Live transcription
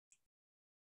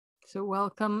So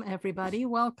welcome everybody.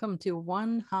 Welcome to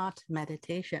One Heart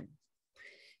Meditation.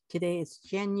 Today is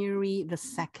January the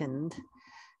 2nd.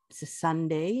 It's a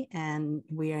Sunday and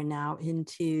we are now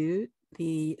into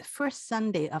the first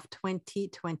Sunday of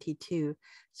 2022.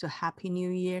 So Happy New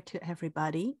Year to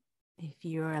everybody. If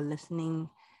you are listening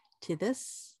to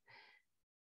this,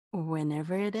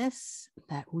 whenever it is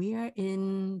that we are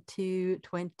into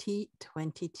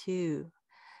 2022.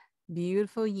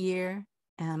 Beautiful year.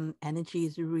 Energy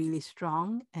is really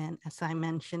strong. And as I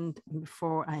mentioned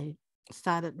before I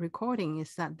started recording,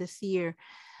 is that this year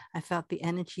I felt the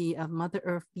energy of Mother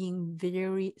Earth being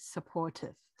very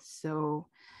supportive. So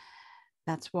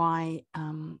that's why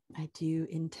I do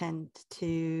intend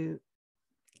to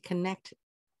connect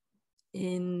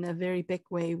in a very big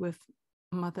way with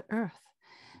Mother Earth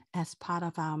as part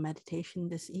of our meditation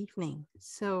this evening.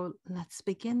 So let's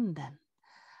begin then.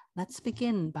 Let's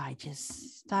begin by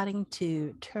just starting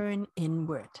to turn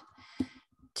inward,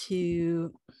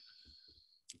 to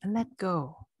let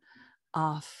go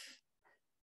of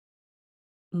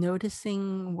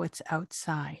noticing what's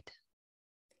outside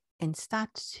and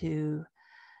start to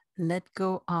let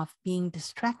go of being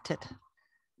distracted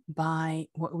by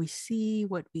what we see,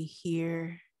 what we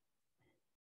hear,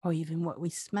 or even what we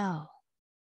smell,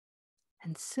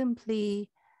 and simply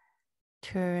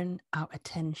turn our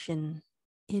attention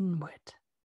inward.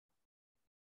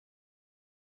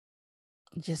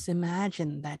 Just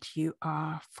imagine that you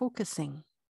are focusing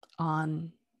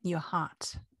on your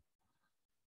heart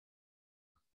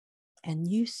and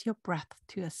use your breath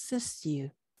to assist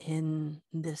you in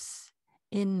this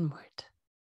inward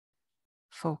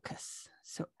focus.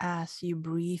 So as you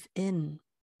breathe in,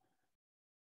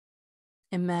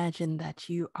 imagine that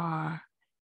you are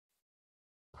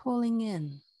pulling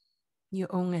in your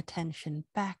own attention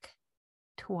back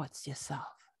towards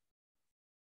yourself.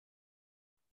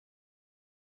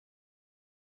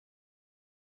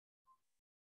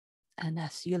 And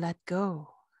as you let go,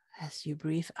 as you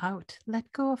breathe out,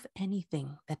 let go of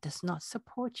anything that does not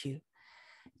support you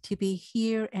to be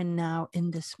here and now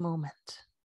in this moment.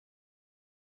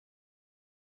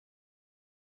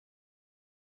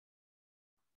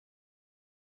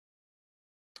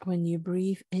 When you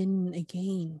breathe in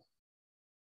again,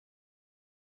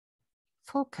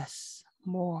 focus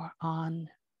more on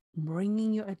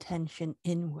bringing your attention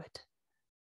inward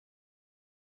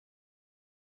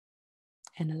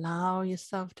and allow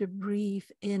yourself to breathe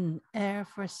in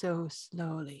ever so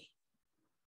slowly.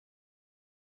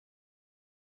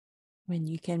 When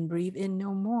you can breathe in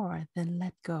no more, then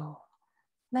let go.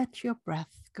 Let your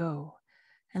breath go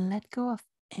and let go of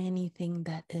anything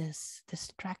that is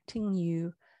distracting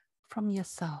you from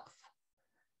yourself,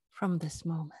 from this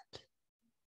moment.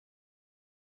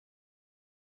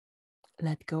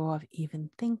 Let go of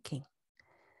even thinking.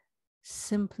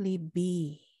 Simply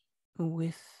be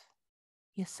with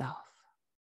yourself.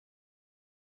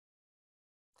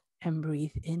 And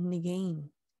breathe in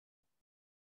again.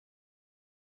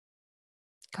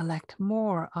 Collect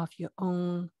more of your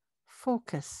own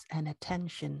focus and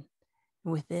attention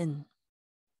within.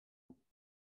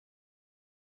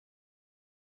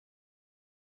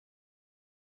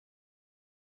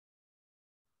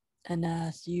 And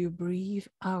as you breathe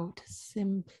out,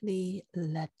 simply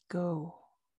let go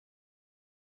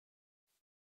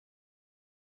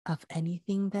of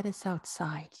anything that is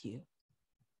outside you.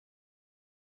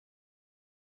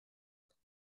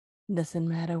 Doesn't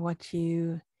matter what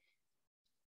you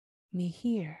may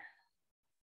hear.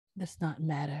 Does not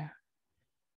matter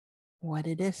what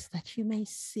it is that you may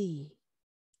see.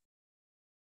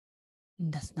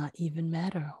 It does not even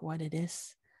matter what it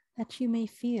is that you may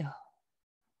feel.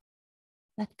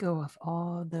 Let go of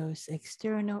all those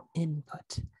external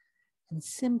input and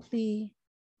simply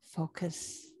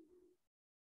focus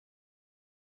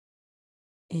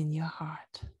in your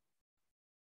heart.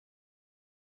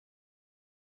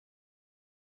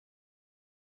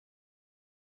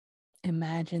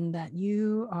 Imagine that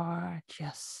you are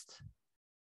just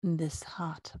this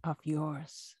heart of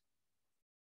yours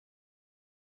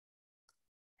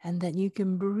and that you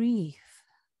can breathe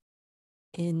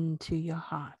into your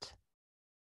heart.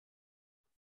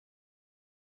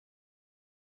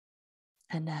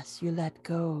 And as you let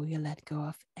go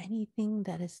of anything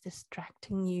that is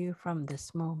distracting you from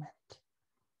this moment.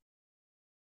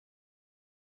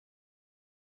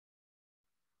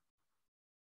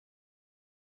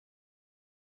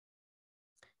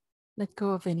 Let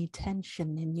go of any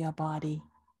tension in your body.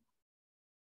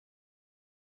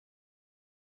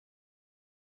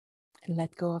 And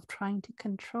let go of trying to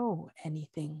control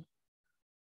anything.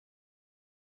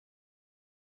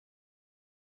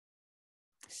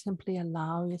 Simply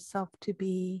allow yourself to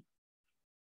be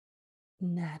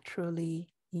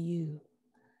naturally you,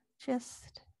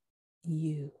 just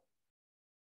you.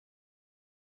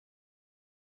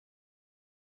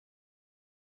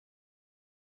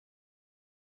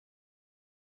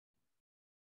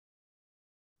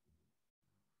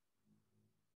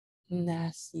 And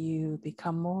as you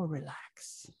become more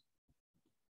relaxed,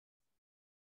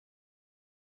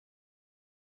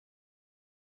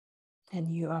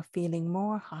 and you are feeling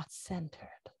more heart-centered,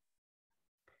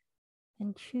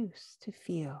 and choose to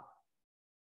feel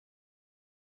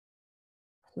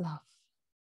love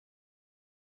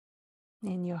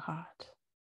in your heart.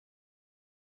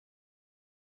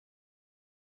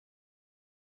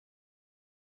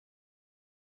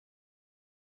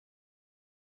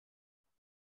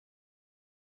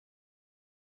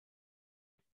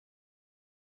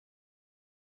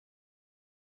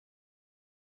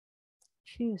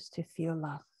 Choose to feel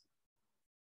love.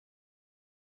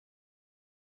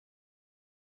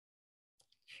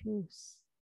 Choose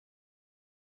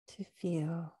to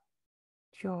feel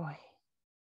joy.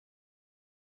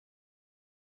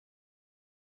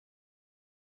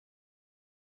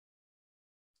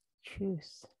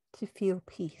 Choose to feel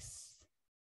peace.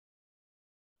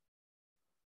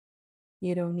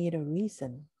 You don't need a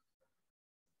reason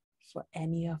for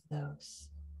any of those.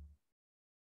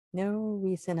 No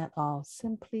reason at all.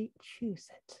 Simply choose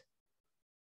it.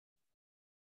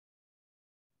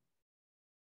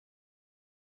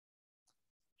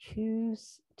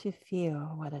 Choose to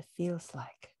feel what it feels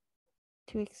like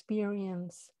to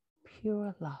experience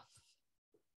pure love.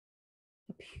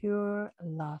 The pure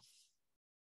love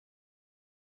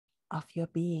of your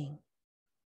being.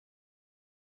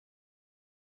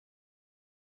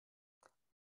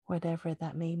 Whatever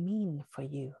that may mean for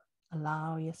you,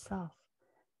 allow yourself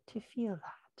to feel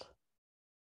that.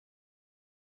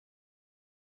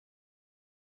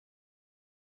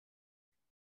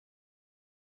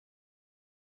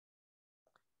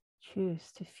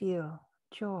 Choose to feel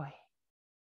joy.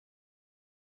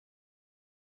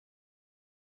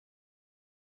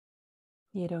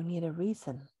 You don't need a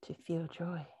reason to feel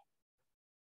joy.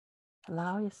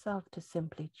 Allow yourself to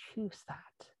simply choose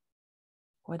that.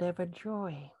 Whatever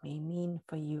joy may mean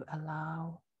for you,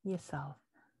 allow yourself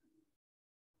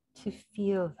to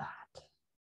feel that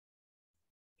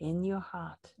in your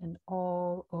heart and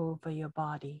all over your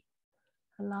body.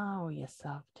 Allow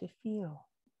yourself to feel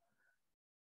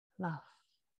love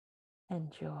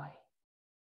and joy.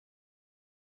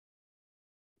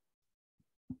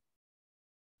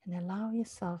 And allow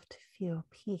yourself to feel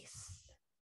peace.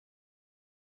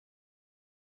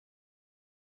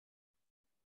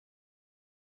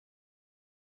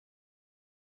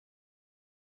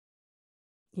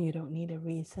 You don't need a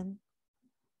reason.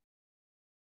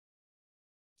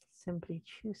 Simply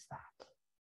choose that.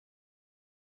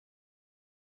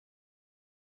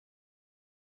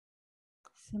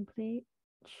 Simply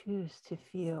choose to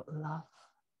feel love,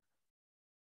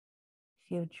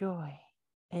 feel joy,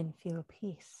 and feel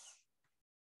peace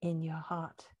in your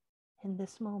heart in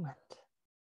this moment.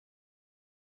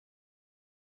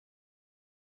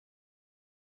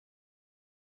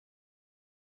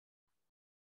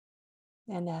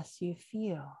 And as you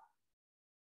feel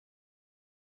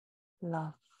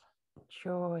love,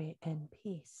 joy, and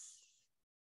peace,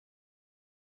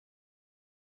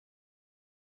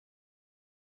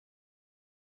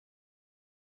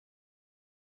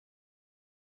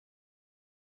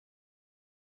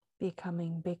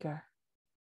 becoming bigger,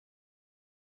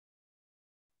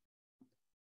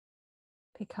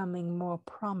 becoming more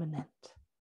prominent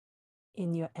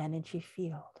in your energy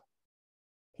field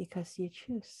because you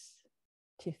choose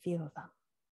to feel them.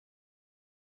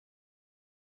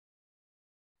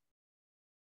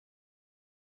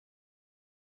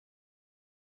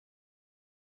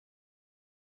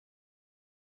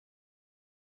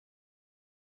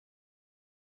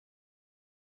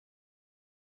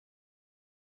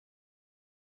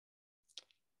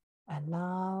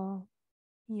 Allow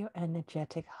your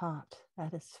energetic heart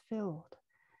that is filled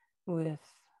with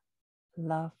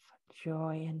love,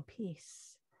 joy, and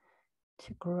peace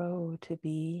to grow to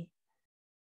be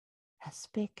as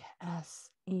big as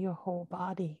your whole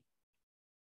body.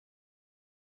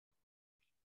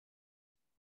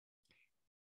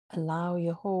 Allow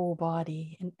your whole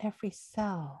body and every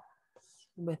cell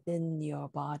within your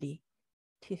body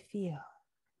to feel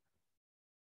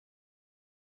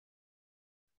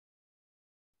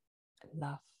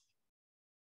love,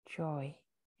 joy,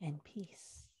 and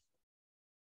peace.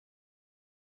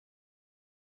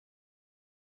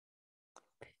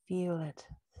 Feel it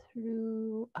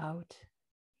throughout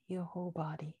your whole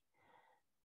body,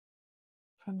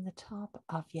 from the top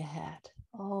of your head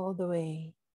all the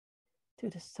way to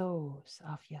the soles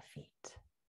of your feet.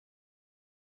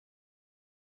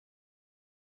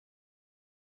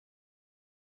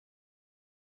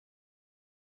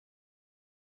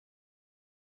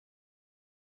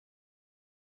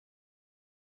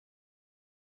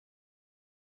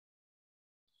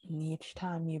 And each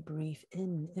time you breathe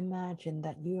in, imagine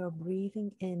that you are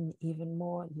breathing in even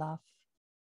more love,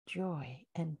 joy,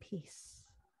 and peace.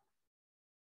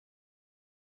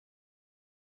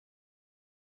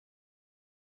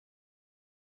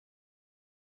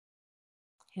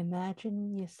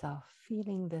 Imagine yourself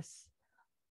feeling this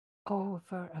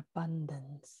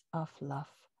overabundance of love,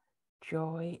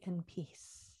 joy, and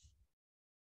peace.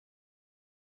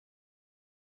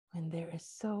 When there is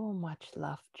so much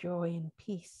love, joy, and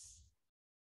peace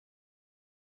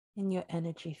in your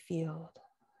energy field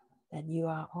that you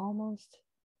are almost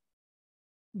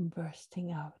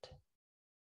bursting out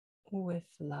with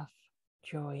love,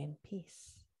 joy, and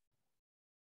peace,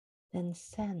 then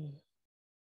send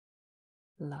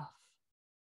love,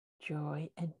 joy,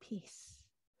 and peace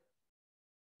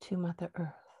to Mother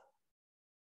Earth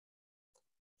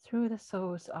through the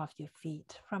soles of your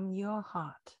feet, from your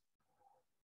heart.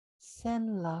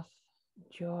 Send love,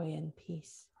 joy, and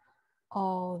peace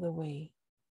all the way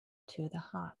to the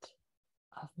heart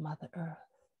of Mother Earth.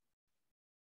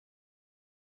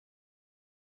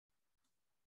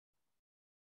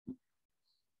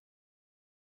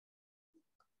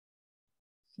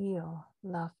 Feel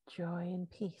love, joy, and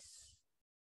peace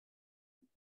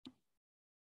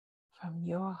from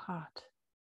your heart,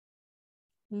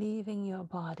 leaving your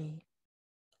body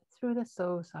through the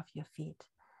soles of your feet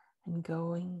and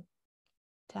going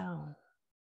down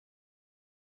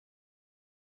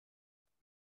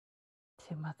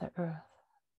to Mother Earth,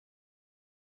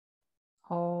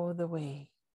 all the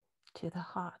way to the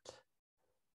heart,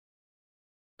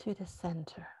 to the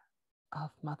center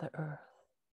of Mother Earth.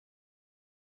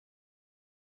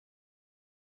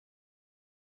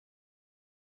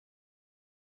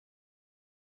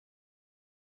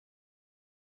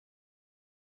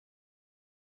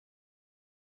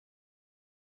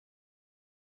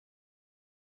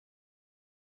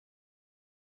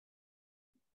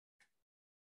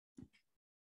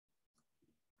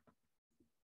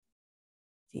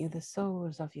 Feel the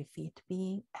soles of your feet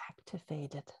being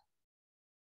activated.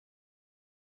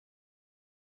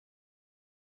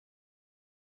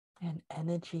 And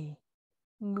energy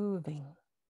moving.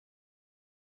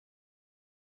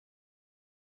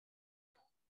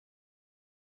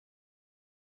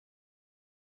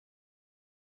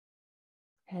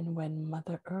 And when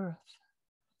Mother Earth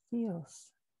feels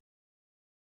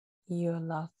your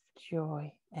love,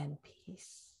 joy, and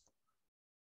peace,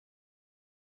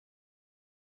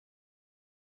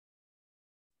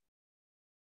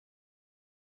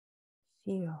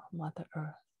 feel Mother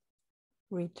Earth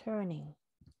returning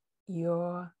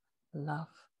your love,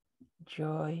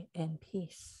 joy, and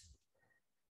peace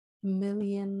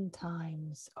 1,000,000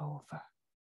 times over.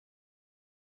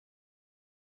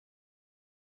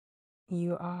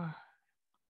 You are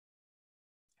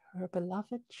her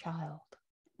beloved child.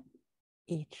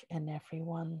 Each and every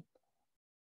one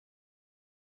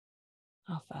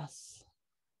of us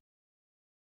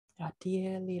are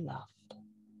dearly loved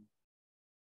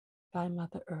by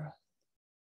Mother Earth.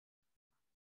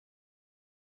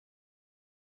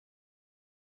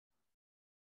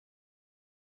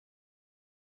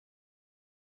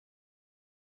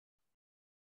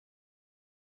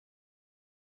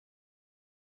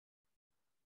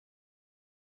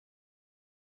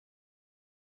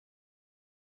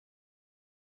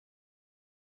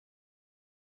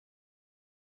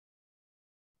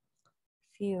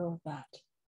 Feel that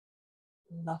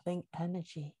loving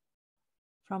energy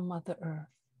from Mother Earth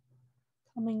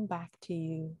coming back to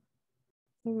you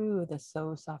through the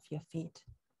soles of your feet,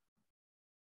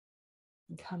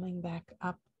 and coming back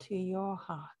up to your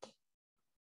heart.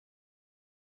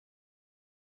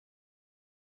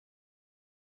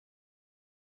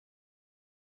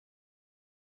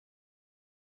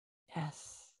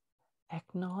 Yes,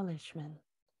 acknowledgement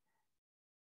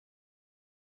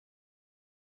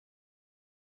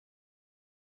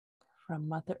from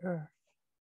Mother Earth.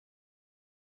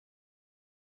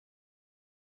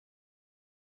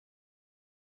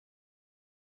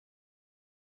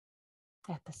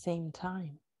 At the same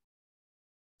time,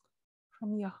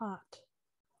 from your heart,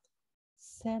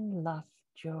 send love,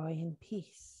 joy, and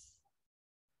peace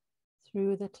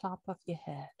through the top of your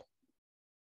head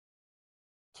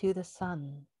to the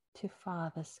sun, to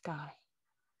Father Sky.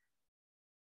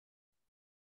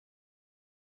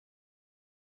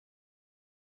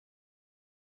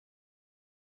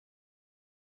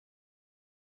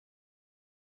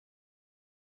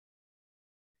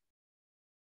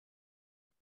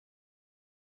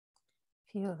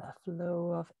 Feel the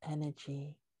flow of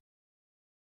energy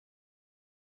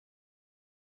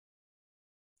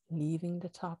leaving the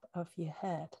top of your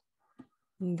head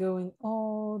and going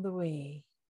all the way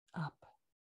up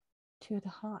to the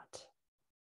heart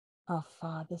of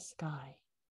Father Sky.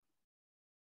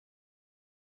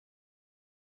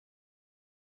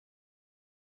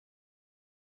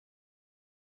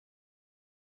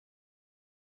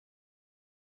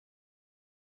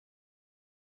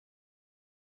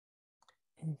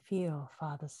 And feel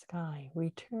Father Sky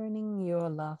returning your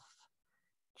love,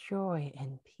 joy,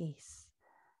 and peace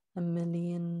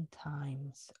 1,000,000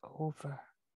 times over.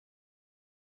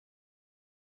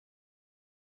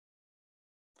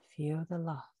 Feel the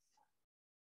love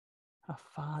of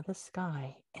Father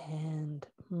Sky and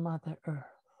Mother Earth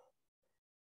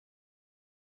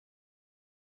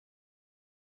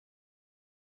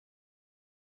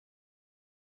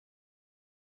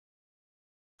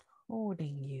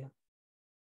holding you,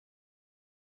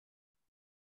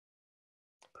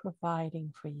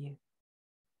 providing for you.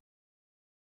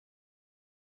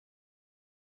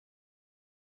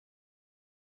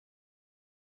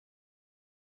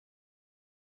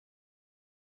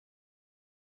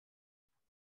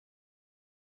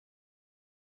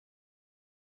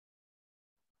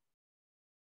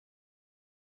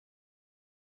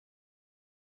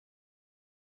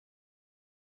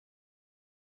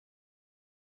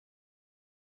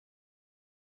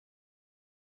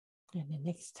 And the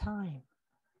next time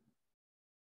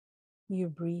you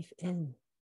breathe in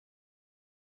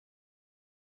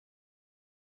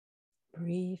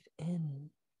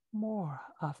more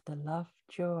of the love,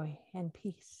 joy, and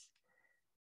peace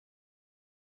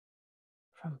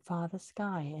from Father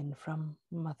Sky and from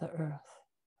Mother Earth.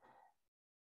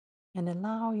 And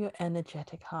allow your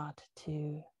energetic heart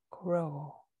to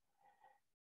grow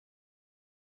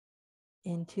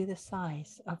into the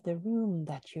size of the room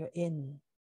that you're in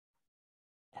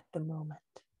at the moment.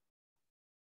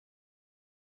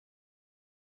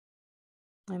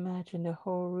 Imagine the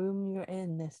whole room you're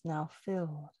in is now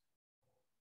filled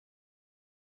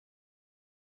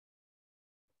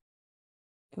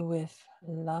with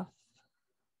love,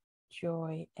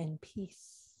 joy, and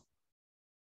peace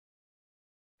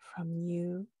from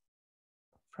you,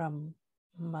 from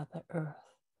Mother Earth,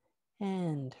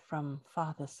 and from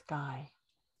Father Sky.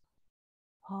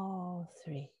 All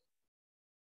three.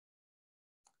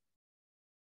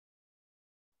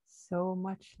 So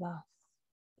much love,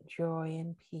 joy,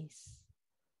 and peace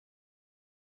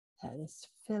that is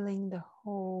filling the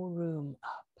whole room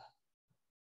up.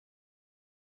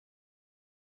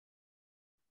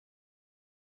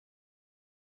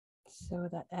 So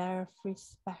that every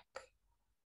speck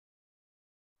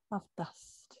of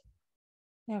dust,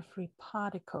 every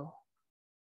particle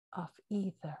of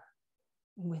ether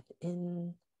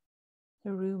within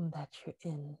the room that you're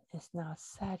in is now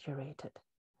saturated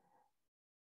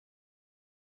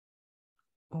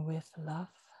with love,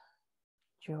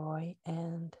 joy,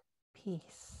 and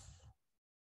peace.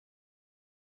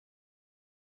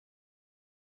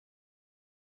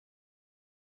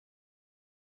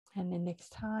 And the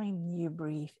next time you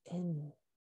breathe in,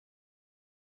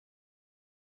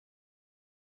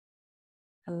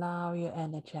 allow your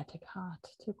energetic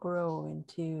heart to grow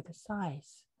into the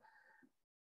size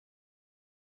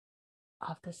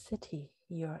of the city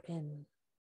you're in.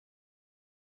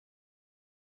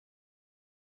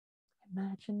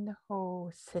 Imagine the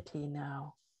whole city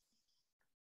now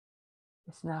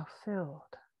is now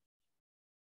filled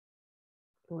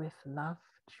with love,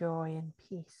 joy, and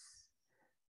peace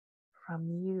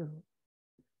from you,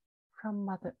 from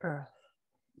Mother Earth,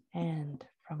 and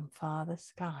from Father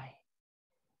Sky.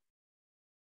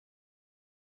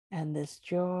 And this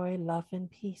joy, love,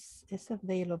 and peace is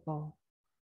available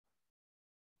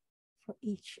for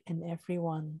each and every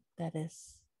one that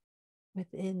is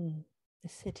within the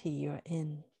city you're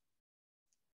in.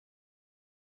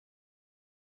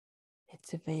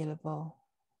 It's available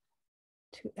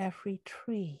to every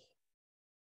tree,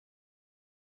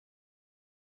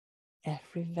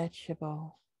 every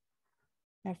vegetable,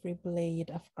 every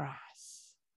blade of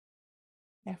grass,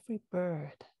 every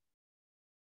bird,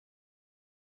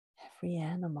 every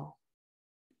animal.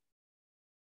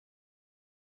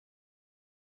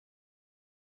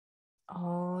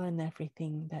 All and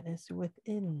everything that is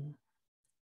within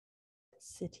the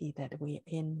city that we're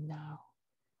in now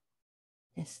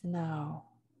is now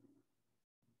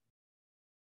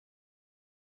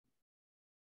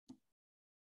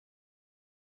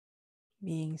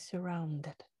being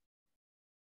surrounded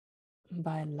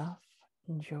by love,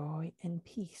 joy, and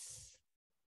peace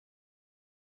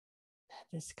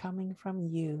that is coming from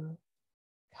you,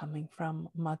 coming from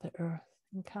Mother Earth,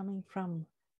 and coming from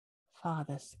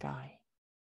Father Sky.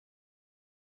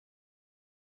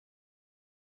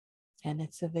 And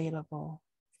it's available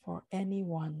for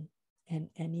anyone and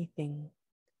anything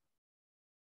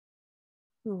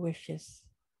who wishes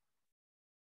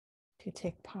to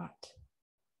take part.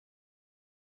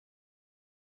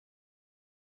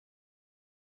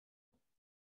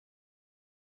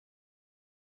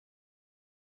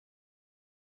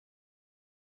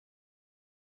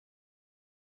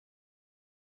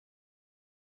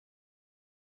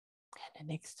 And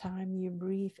the next time you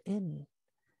breathe in,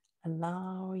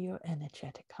 allow your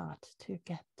energetic heart to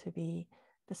get to be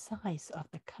the size of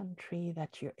the country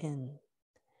that you're in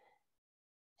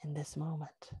this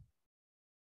moment.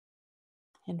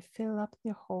 And fill up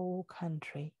the whole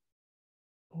country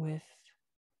with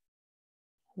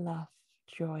love,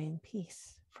 joy, and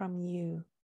peace from you,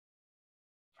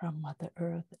 from Mother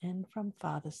Earth, and from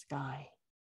Father Sky.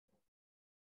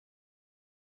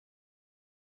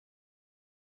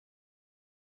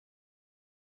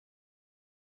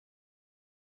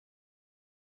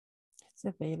 It's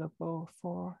available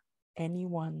for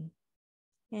anyone,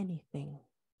 anything.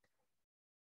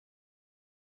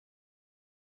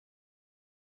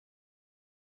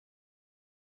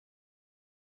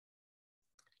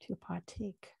 To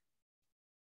partake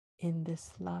in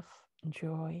this love,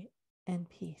 joy, and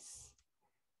peace,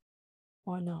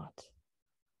 or not.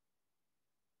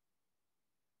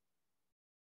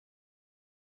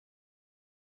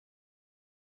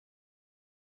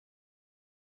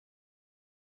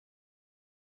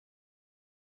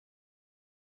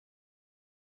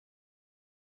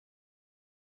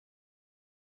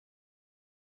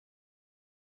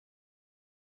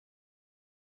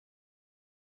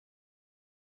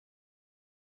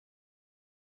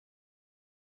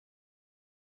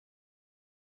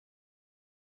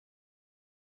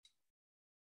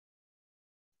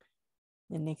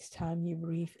 The next time you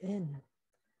breathe in,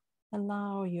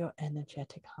 allow your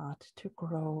energetic heart to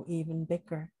grow even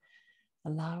bigger.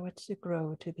 Allow it to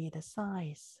grow to be the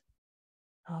size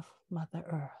of Mother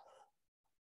Earth.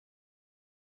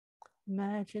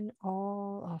 Imagine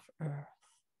all of Earth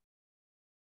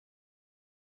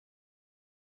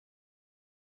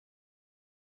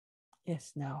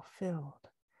is now filled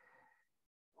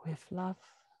with love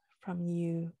from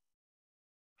you,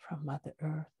 from Mother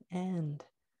Earth, and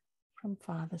from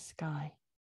Father Sky.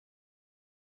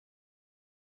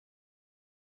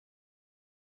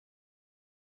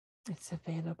 It's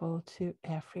available to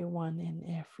everyone and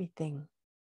everything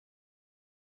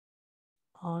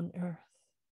on Earth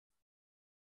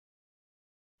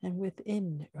and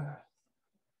within Earth.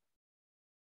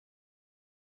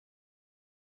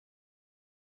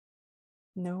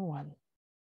 No one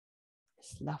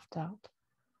is left out.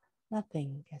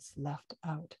 Nothing is left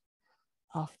out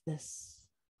of this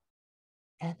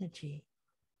energy,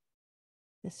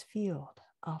 this field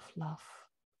of love,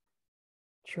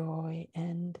 joy,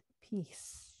 and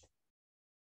peace.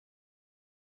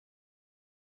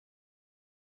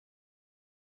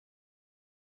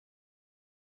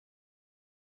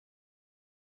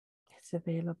 It's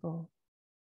available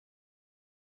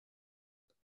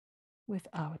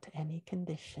without any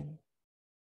condition.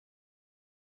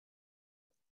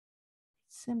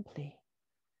 It simply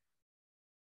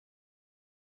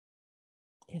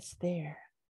is there.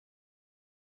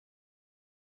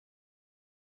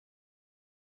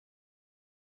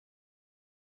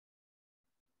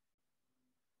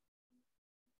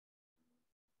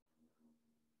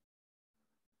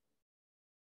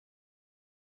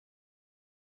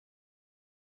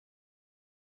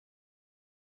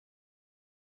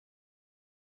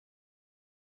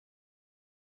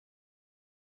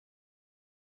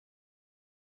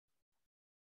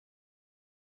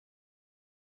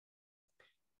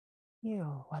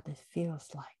 Feel what it feels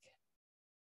like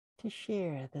to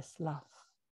share this love,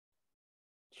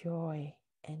 joy,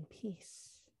 and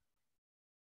peace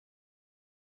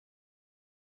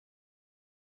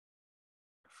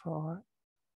for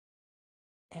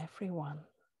everyone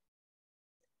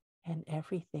and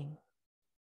everything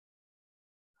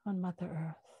on Mother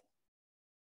Earth.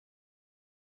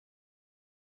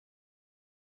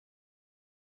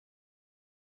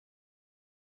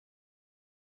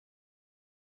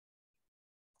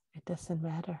 It doesn't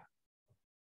matter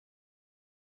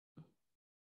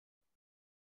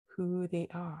who they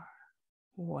are,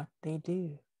 what they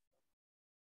do,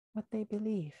 what they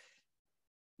believe,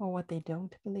 or what they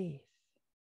don't believe,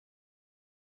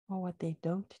 or what they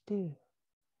don't do.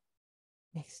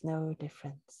 Makes no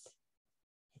difference.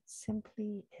 It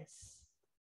simply is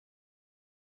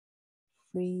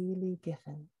freely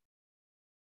given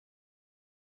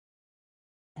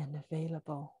and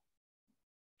available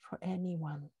for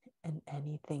anyone and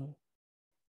anything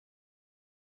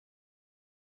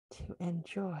to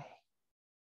enjoy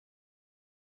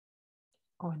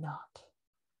or not.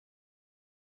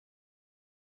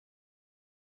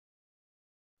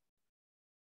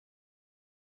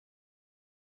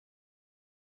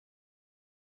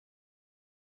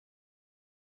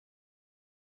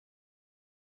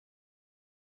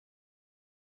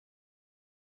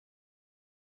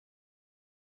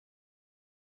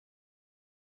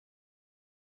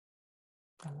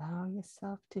 Allow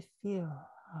yourself to feel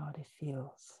how it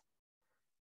feels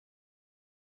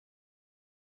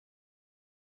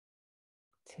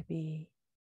to be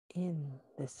in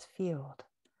this field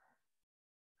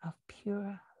of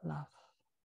pure love,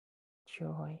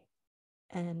 joy,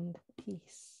 and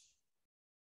peace.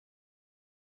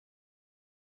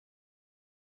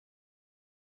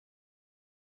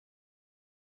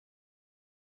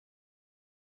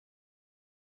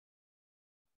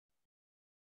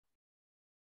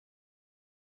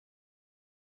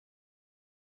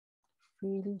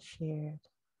 Freely shared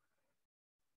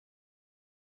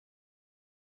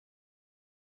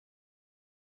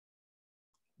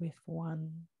with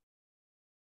one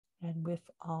and with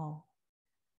all.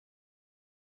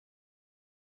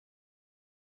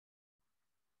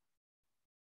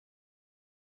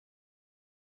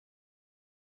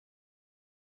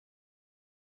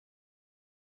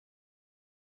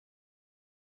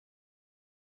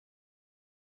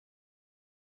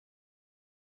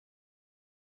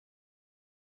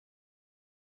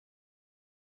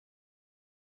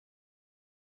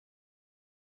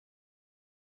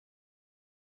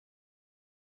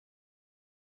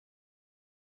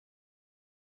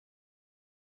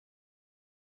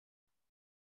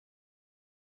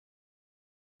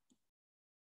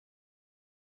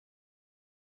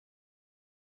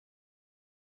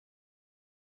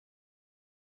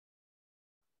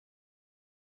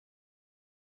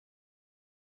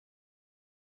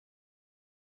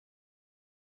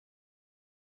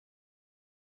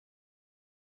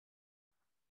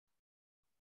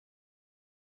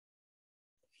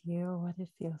 Feel what it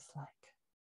feels like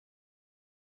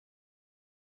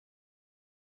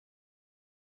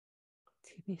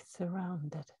to be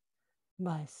surrounded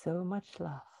by so much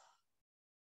love,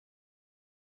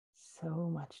 so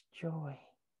much joy,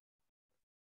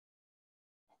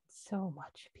 and so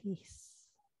much peace.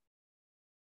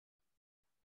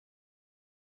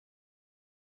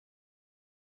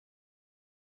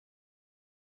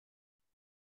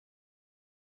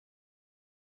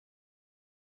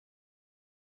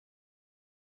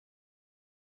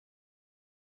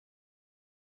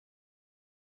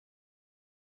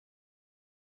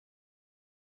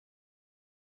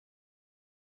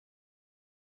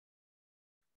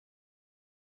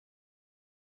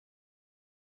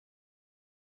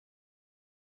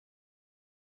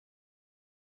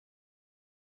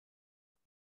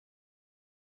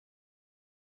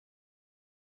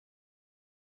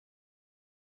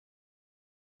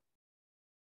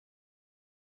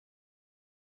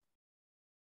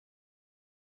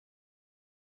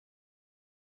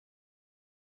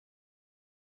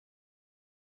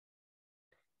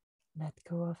 Let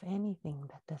go of anything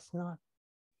that does not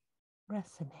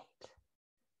resonate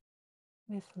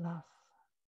with love,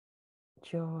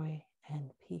 joy,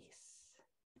 and peace.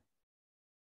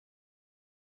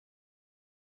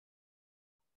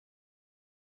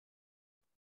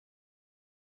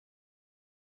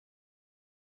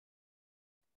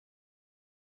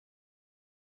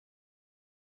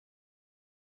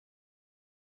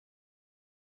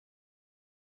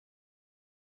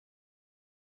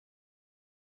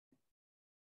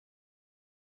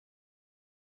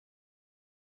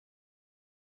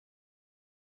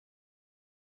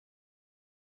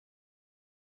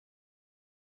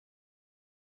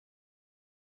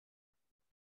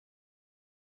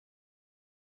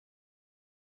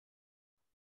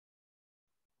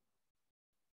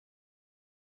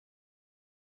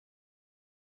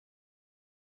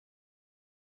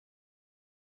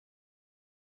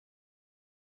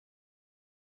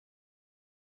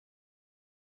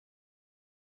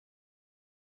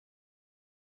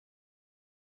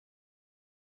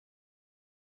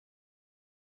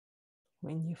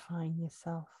 When you find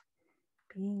yourself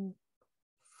being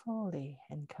fully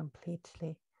and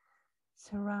completely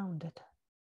surrounded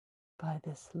by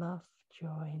this love,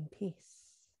 joy, and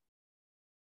peace,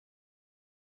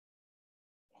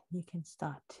 you can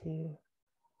start to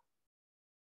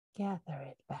gather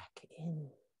it back in.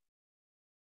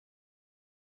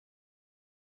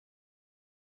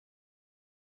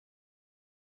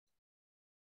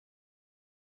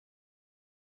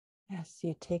 As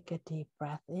you take a deep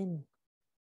breath in,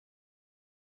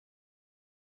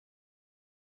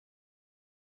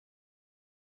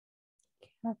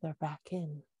 gather back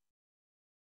in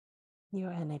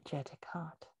your energetic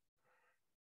heart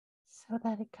so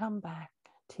that it come back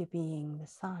to being the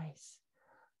size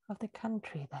of the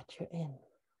country that you're in.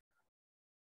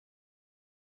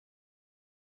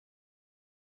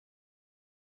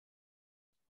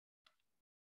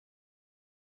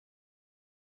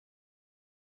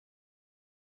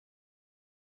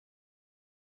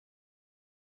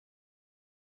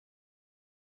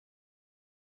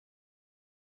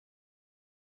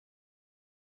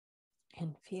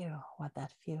 And feel what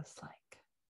that feels like.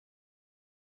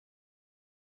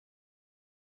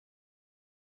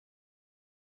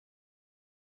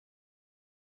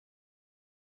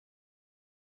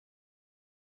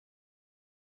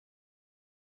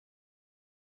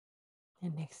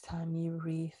 And next time you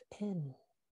breathe in,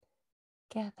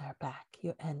 gather back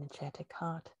your energetic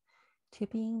heart to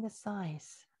being the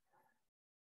size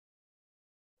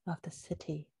of the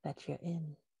city that you're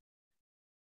in.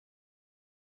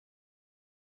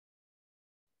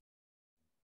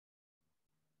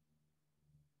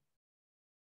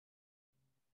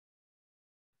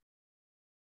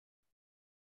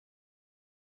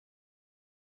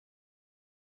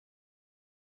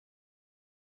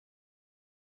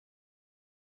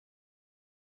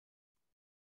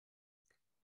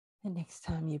 And next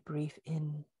time you breathe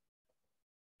in,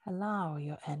 allow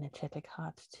your energetic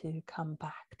heart to come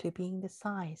back to being the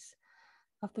size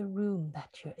of the room that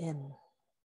you're in.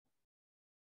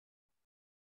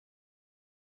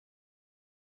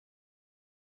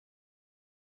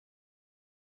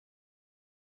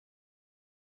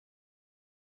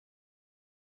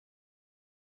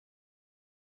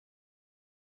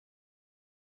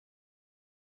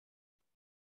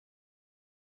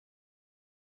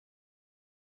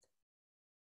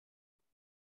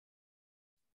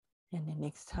 And the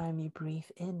next time you breathe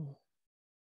in,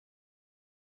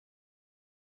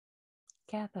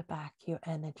 gather back your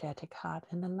energetic heart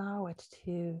and allow it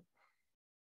to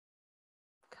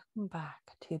come back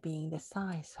to being the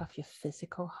size of your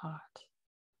physical heart.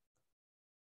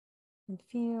 And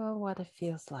feel what it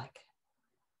feels like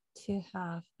to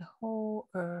have the whole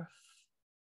earth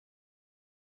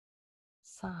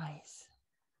size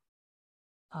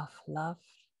of love,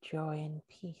 joy, and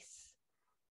peace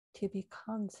to be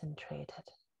concentrated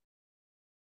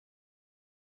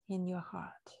in your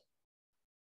heart.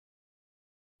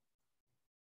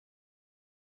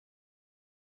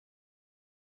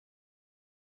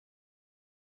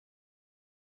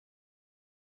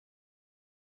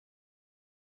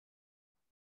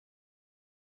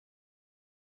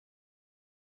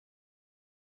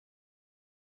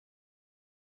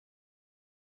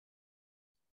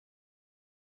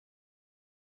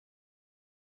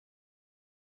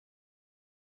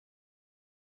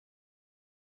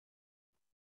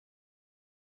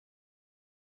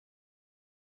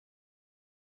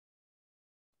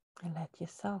 And let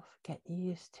yourself get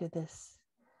used to this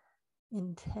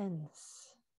intense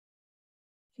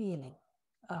feeling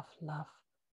of love,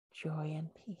 joy, and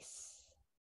peace.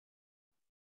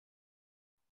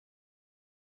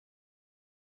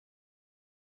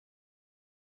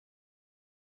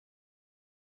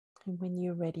 And when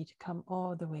you're ready to come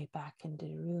all the way back into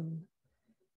the room,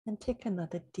 and take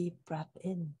another deep breath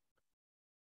in.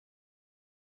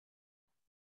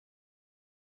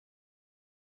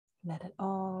 Let it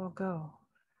all go.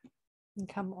 And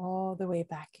come all the way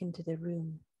back into the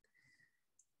room.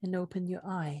 And open your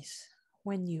eyes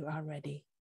when you are ready.